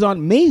what if it was Aunt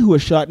May who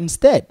was shot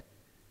instead?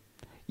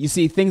 You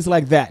see, things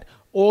like that.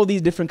 All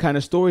these different kind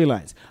of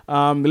storylines.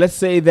 Let's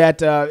say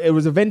that it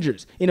was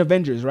Avengers,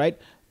 right?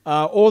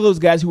 All those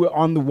guys who were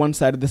on the one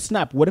side of the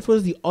snap. What if it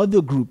was the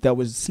other group that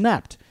was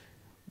snapped?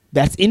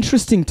 That's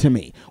interesting to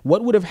me.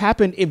 What would have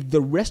happened if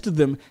the rest of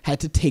them had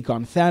to take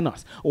on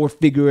Thanos or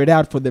figure it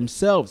out for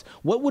themselves?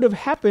 What would have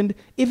happened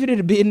if it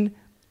had been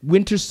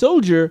Winter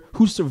Soldier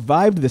who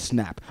survived the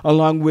snap,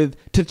 along with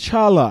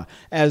T'Challa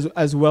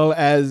as well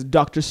as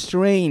Doctor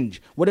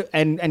Strange? What if,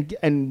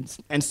 and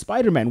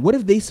Spider-Man? What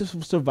if they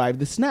survived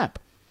the snap,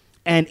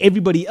 and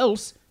everybody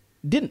else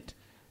didn't?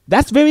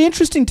 That's very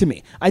interesting to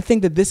me. I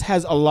think that this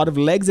has a lot of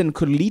legs and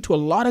could lead to a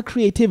lot of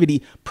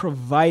creativity,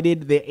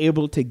 provided they're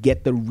able to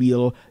get the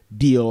real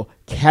deal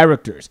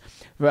characters,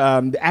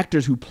 the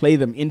actors who play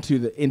them into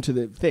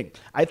the thing.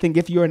 I think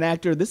if you're an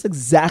actor, this is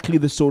exactly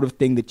the sort of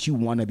thing that you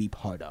want to be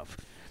part of.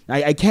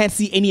 I can't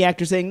see any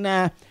actor saying,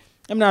 I'm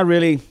not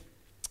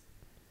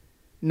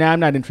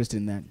interested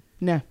in that.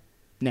 Nah.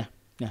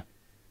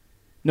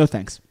 No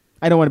thanks.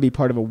 I don't want to be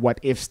part of a what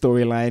if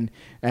storyline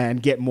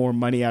and get more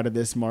money out of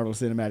this Marvel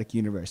Cinematic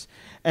Universe.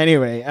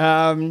 Anyway,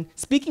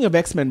 speaking of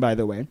X-Men, by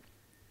the way,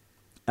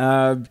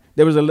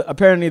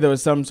 apparently there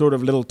was some sort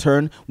of little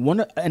turn.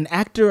 An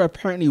actor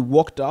apparently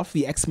walked off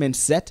the X-Men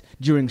set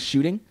during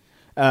shooting,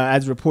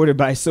 as reported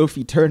by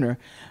Sophie Turner.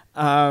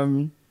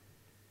 No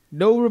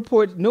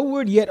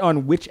word yet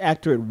on which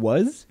actor it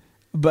was,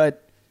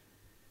 but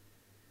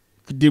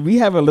did we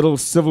have a little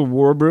civil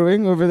war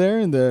brewing over there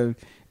in the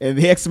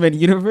X-Men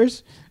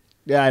universe?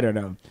 Yeah, I don't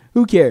know.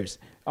 Who cares?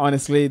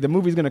 Honestly, the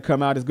movie's going to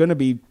come out. It's going to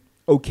be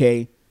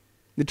okay.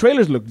 The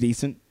trailers look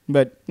decent,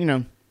 but,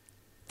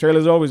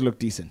 trailers always look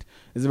decent.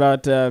 It's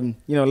about,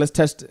 let's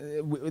test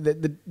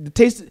the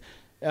taste.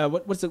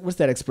 What's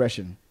that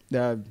expression?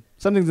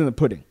 Something's in the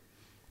pudding.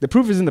 The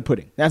proof is in the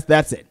pudding.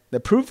 That's it. The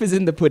proof is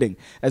in the pudding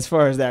as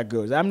far as that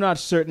goes. I'm not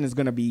certain it's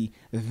going to be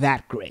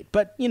that great,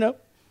 but,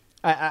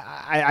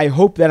 I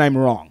hope that I'm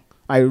wrong.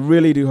 I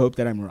really do hope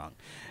that I'm wrong.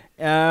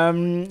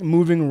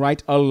 Moving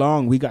right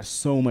along, we got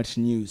so much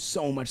news,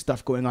 so much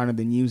stuff going on in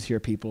the news here,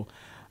 people.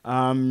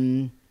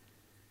 Let's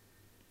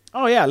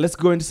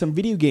go into some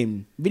video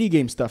game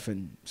stuff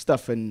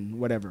and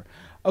whatever.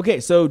 Okay,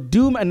 so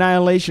Doom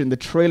Annihilation, the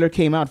trailer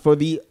came out for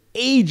the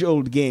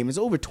age-old game. It's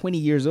over 20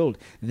 years old.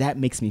 That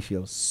makes me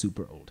feel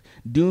super old.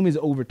 Doom is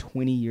over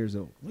 20 years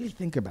old. Really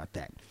think about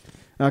that.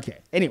 Okay,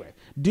 anyway,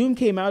 Doom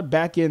came out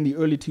back in the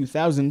early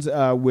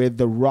 2000s with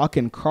The Rock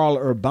and Karl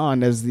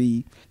Urban as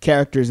the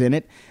characters in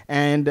it,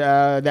 and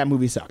that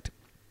movie sucked.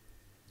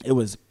 It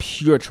was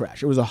pure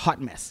trash. It was a hot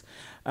mess.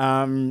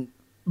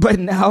 But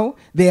now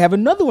they have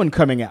another one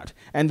coming out,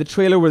 and the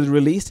trailer was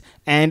released,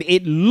 and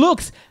it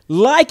looks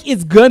like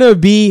it's gonna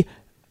be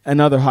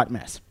another hot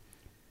mess.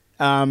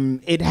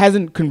 It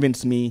hasn't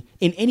convinced me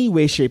in any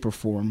way, shape, or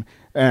form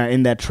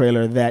in that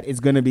trailer that it's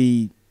gonna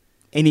be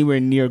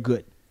anywhere near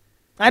good.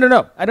 I don't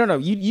know.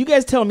 You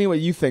guys tell me what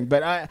you think,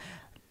 but I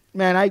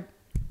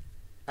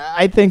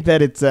think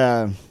that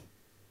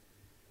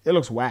it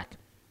looks whack,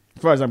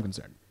 as far as I'm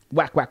concerned.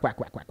 Whack.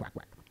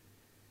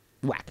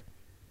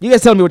 You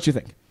guys tell me what you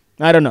think.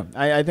 I don't know.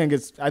 I think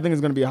it's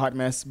going to be a hot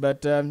mess,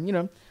 but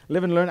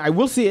live and learn. I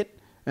will see it,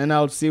 and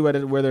I'll see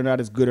whether or not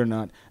it's good or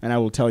not, and I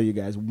will tell you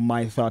guys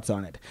my thoughts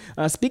on it.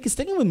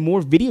 Sticking with more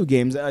video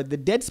games, the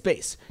Dead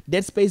Space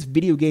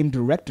video game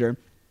director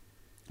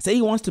say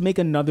he wants to make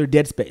another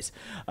Dead Space.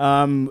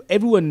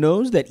 Everyone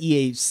knows that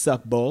EA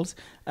suck balls,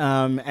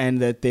 and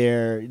that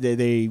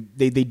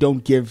they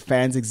don't give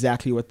fans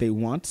exactly what they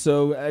want.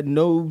 So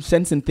no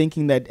sense in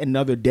thinking that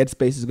another Dead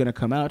Space is going to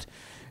come out,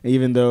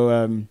 even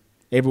though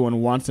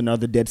everyone wants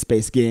another Dead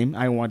Space game.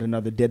 I want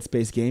another Dead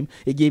Space game.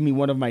 It gave me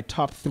one of my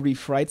top 3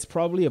 frights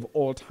probably of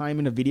all time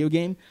in a video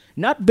game.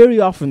 Not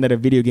very often that a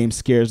video game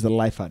scares the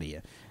life out of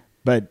you,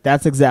 but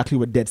that's exactly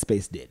what Dead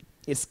Space did.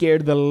 It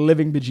scared the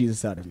living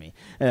bejesus out of me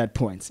at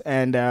points.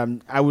 And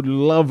I would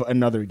love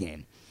another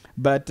game.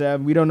 But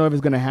we don't know if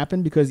it's going to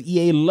happen because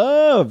EA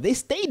they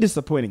stay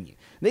disappointing you.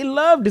 They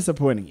love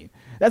disappointing you.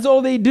 That's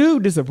all they do,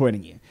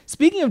 disappointing you.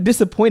 Speaking of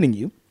disappointing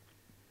you,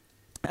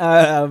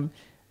 Tron.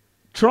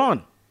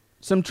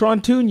 Some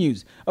Tron 2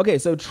 news. Okay,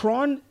 so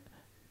Tron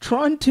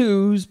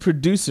 2's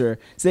producer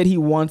said he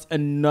wants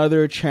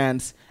another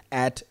chance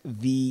at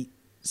the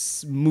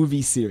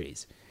movie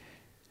series.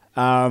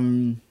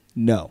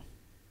 No.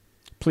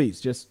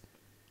 Please, just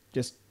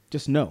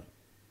no.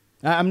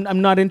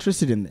 I'm not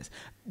interested in this.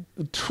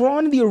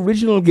 Tron, the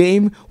original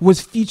game,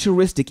 was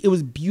futuristic. It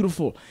was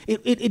beautiful.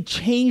 It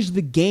changed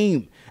the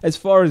game as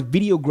far as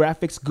video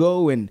graphics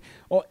go and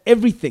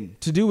everything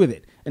to do with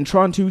it. And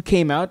Tron 2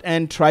 came out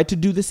and tried to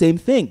do the same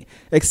thing,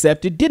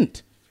 except it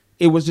didn't.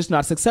 It was just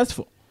not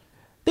successful.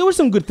 There were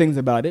some good things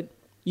about it.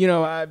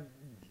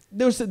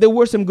 There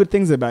were some good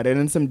things about it,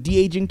 and some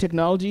de-aging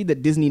technology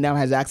that Disney now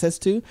has access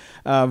to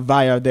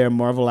via their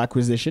Marvel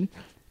acquisition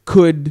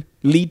could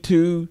lead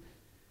to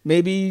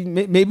maybe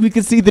we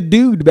could see the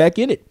dude back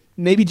in it.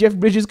 Maybe Jeff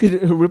Bridges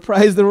could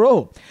reprise the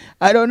role.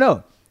 I don't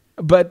know,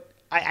 but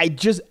I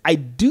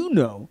do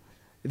know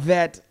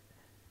that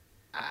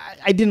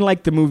I didn't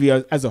like the movie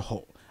as a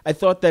whole. I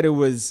thought that it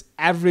was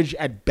average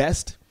at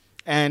best,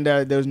 and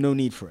there was no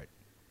need for it.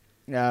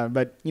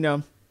 But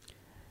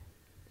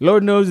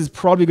Lord knows it's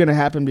probably going to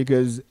happen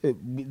because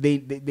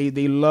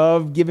they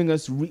love giving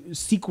us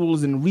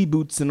sequels and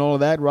reboots and all of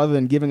that rather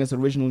than giving us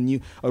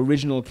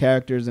original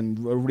characters and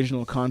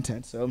original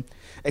content. So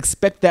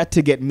expect that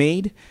to get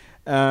made.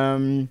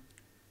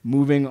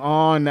 Moving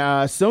on,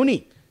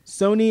 Sony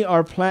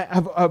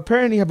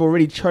apparently have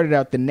already charted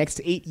out the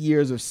next 8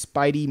 years of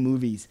Spidey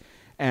movies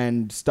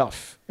and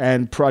stuff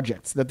and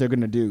projects that they're going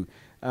to do.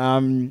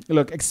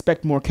 Look,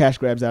 expect more cash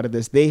grabs out of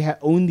this. They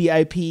own the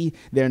IP.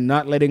 They're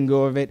not letting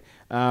go of it.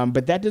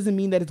 But that doesn't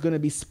mean that it's going to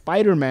be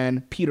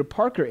Spider-Man, Peter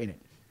Parker in it.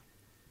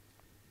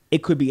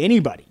 It could be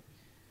anybody.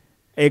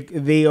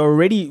 We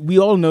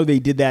all know they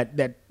did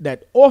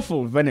that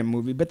awful Venom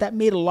movie, but that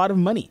made a lot of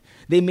money.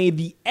 They made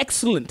the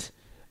excellent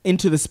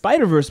Into the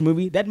Spider-Verse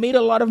movie that made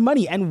a lot of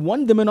money and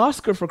won them an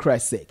Oscar, for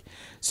Christ's sake.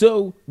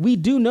 So we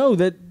do know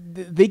that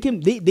they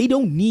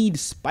don't need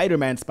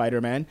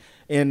Spider-Man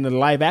in the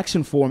live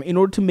action form in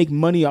order to make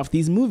money off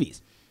these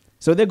movies.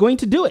 So they're going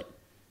to do it.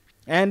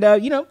 And, I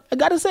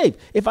gotta say,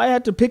 if I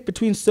had to pick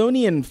between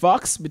Sony and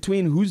Fox,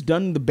 between who's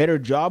done the better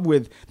job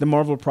with the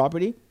Marvel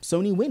property,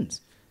 Sony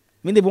wins.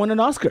 I mean, they've won an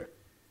Oscar.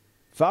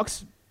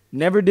 Fox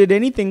never did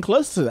anything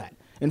close to that.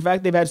 In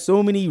fact, they've had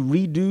so many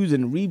redos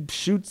and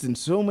reshoots and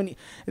so many...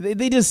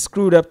 They just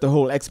screwed up the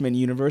whole X-Men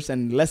universe,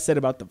 and less said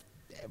about the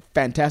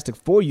Fantastic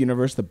Four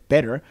universe, the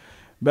better.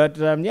 But,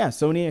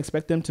 Sony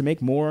expect them to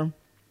make more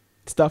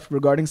stuff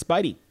regarding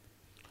Spidey.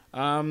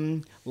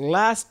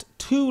 Last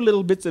two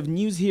little bits of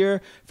news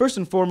here. First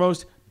and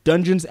foremost,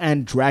 Dungeons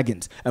and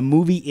Dragons. A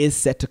movie is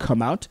set to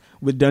come out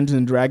with Dungeons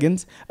and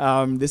Dragons.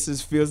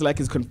 This feels like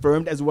it's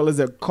confirmed, as well as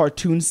a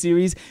cartoon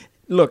series.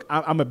 Look,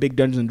 I'm a big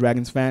Dungeons and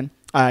Dragons fan.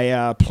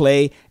 I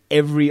play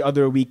every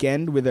other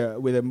weekend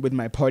with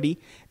my party,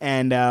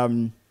 and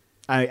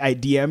I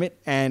DM it.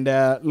 And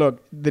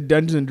look, the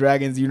Dungeons and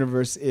Dragons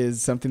universe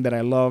is something that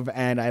I love,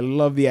 and I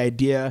love the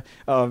idea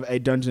of a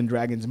Dungeons and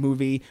Dragons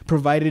movie,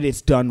 provided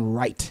it's done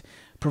right.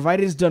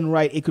 Provided it's done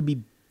right, it could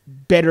be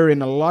better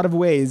in a lot of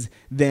ways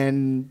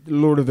than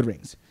Lord of the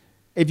Rings.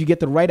 If you get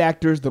the right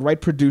actors, the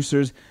right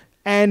producers,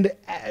 and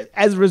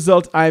as a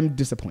result, I'm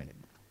disappointed.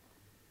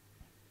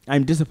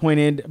 I'm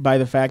disappointed by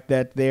the fact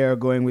that they are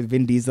going with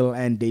Vin Diesel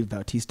and Dave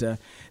Bautista.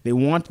 They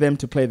want them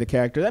to play the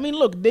characters. I mean,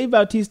 look, Dave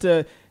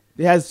Bautista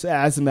has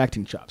some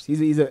acting chops.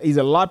 He's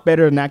a lot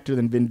better an actor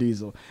than Vin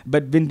Diesel.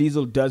 But Vin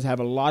Diesel does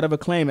have a lot of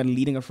acclaim at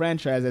leading a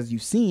franchise, as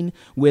you've seen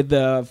with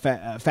the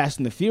Fast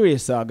and the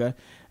Furious saga.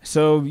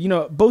 So,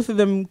 both of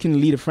them can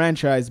lead a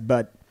franchise,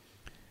 but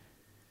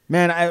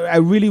man, I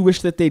really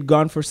wish that they'd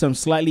gone for some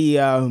slightly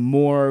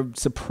more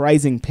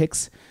surprising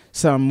picks,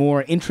 some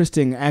more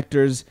interesting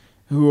actors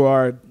who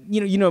are,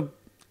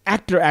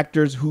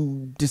 actors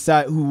who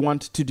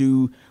want to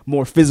do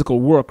more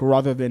physical work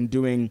rather than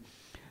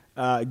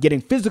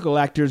getting physical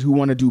actors who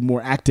want to do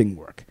more acting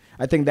work.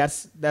 I think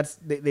it's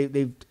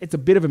a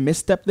bit of a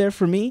misstep there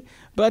for me,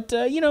 but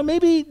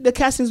maybe the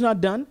casting's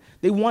not done.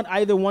 They want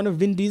either one of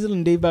Vin Diesel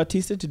and Dave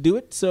Bautista to do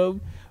it, so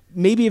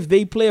maybe if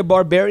they play a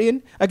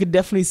barbarian, I could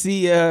definitely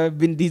see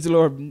Vin Diesel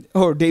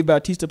or Dave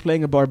Bautista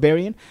playing a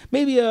barbarian.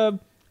 Maybe a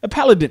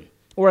paladin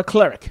or a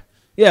cleric.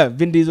 Yeah,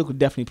 Vin Diesel could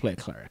definitely play a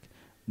cleric.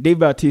 Dave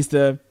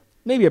Bautista,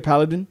 maybe a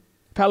paladin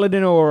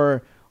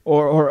or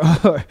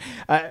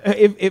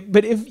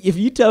if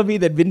you tell me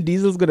that Vin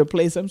Diesel's going to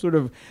play some sort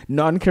of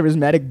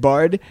non-charismatic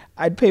bard,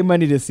 I'd pay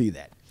money to see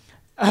that.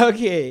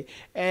 Okay,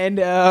 and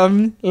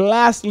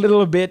last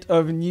little bit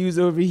of news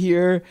over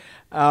here.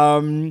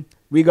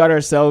 We got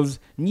ourselves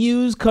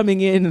news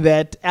coming in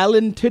that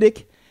Alan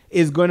Tudyk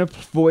is going to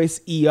voice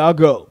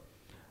Iago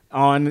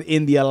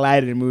in the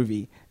Aladdin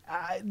movie.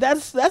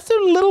 That's a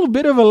little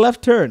bit of a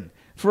left turn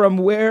from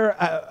where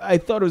I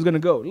thought it was going to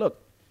go. Look,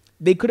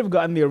 they could have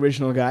gotten the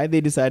original guy.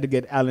 They decided to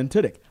get Alan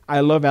Tudyk.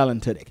 I love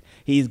Alan Tudyk.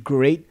 He's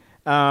great.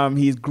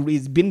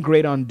 He's been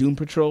great on Doom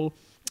Patrol.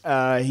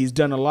 He's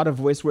done a lot of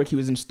voice work. He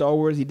was in Star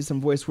Wars. He did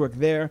some voice work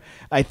there.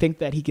 I think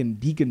that he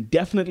can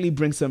definitely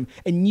bring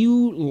a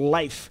new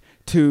life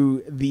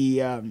to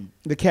the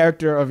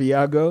character of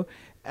Iago.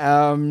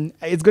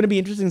 It's going to be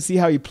interesting to see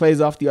how he plays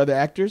off the other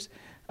actors,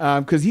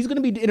 because he's going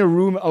to be in a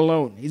room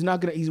alone.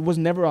 He was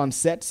never on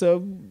set,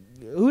 so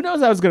who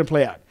knows how it's going to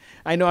play out.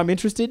 I know I'm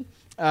interested.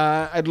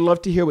 I'd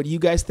love to hear what you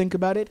guys think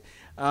about it.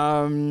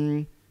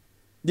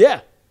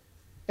 Yeah.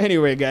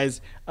 Anyway,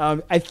 guys,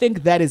 I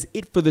think that is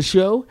it for the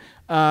show.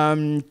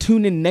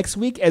 Tune in next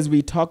week as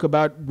we talk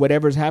about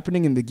whatever's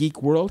happening in the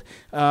geek world.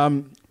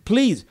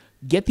 Please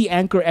get the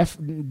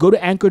go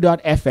to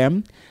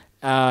anchor.fm,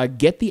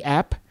 get the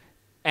app,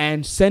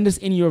 and send us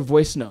in your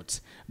voice notes.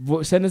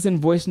 Send us in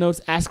voice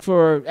notes. Ask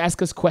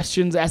us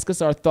questions. Ask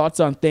us our thoughts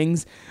on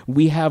things.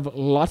 We have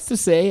lots to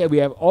say. We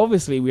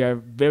are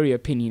very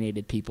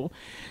opinionated people.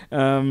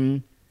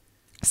 Send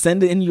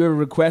in your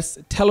requests.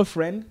 Tell a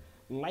friend.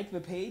 Like the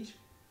page.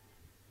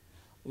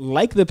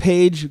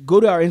 Go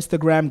to our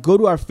Instagram. Go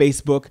to our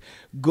Facebook.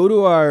 Go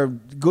to our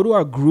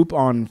group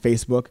on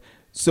Facebook,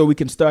 so we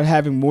can start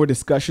having more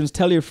discussions.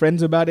 Tell your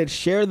friends about it.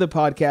 Share the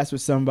podcast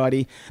with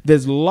somebody.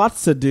 There's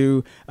lots to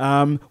do.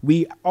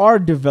 We are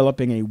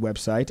developing a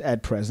website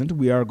at present.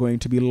 We are going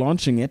to be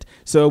launching it.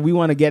 So we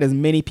want to get as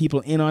many people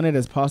in on it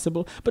as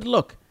possible. But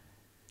look,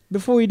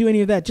 before we do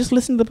any of that, just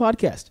listen to the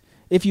podcast.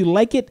 If you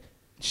like it,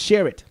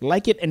 share it.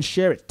 Like it and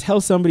share it.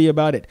 Tell somebody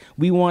about it.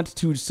 We want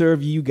to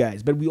serve you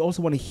guys, but we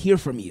also want to hear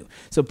from you.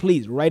 So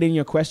please write in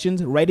your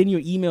questions. Write in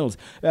your emails.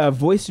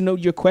 Voice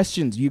note your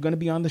questions. You're going to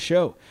be on the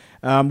show.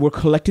 We're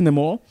collecting them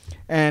all,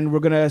 and we're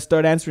going to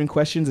start answering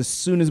questions as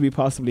soon as we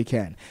possibly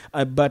can.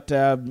 But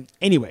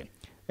anyway,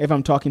 If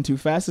I'm talking too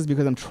fast, it's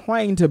because I'm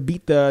trying to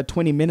beat the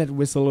 20-minute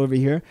whistle over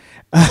here.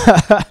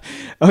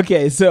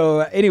 Okay,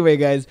 so anyway,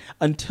 guys,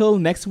 until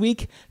next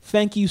week,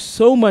 thank you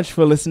so much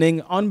for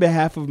listening. On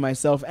behalf of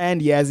myself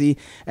and Yazzie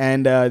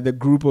and the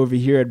group over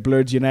here at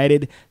Blurds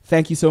United,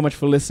 thank you so much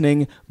for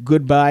listening.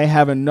 Goodbye.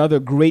 Have another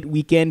great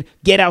weekend.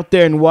 Get out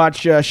there and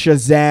watch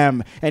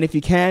Shazam. And if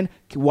you can,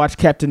 watch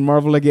Captain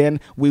Marvel again.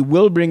 We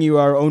will bring you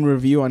our own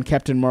review on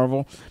Captain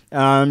Marvel.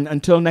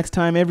 Until next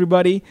time,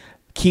 everybody,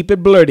 keep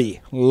it blurty.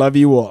 Love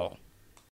you all.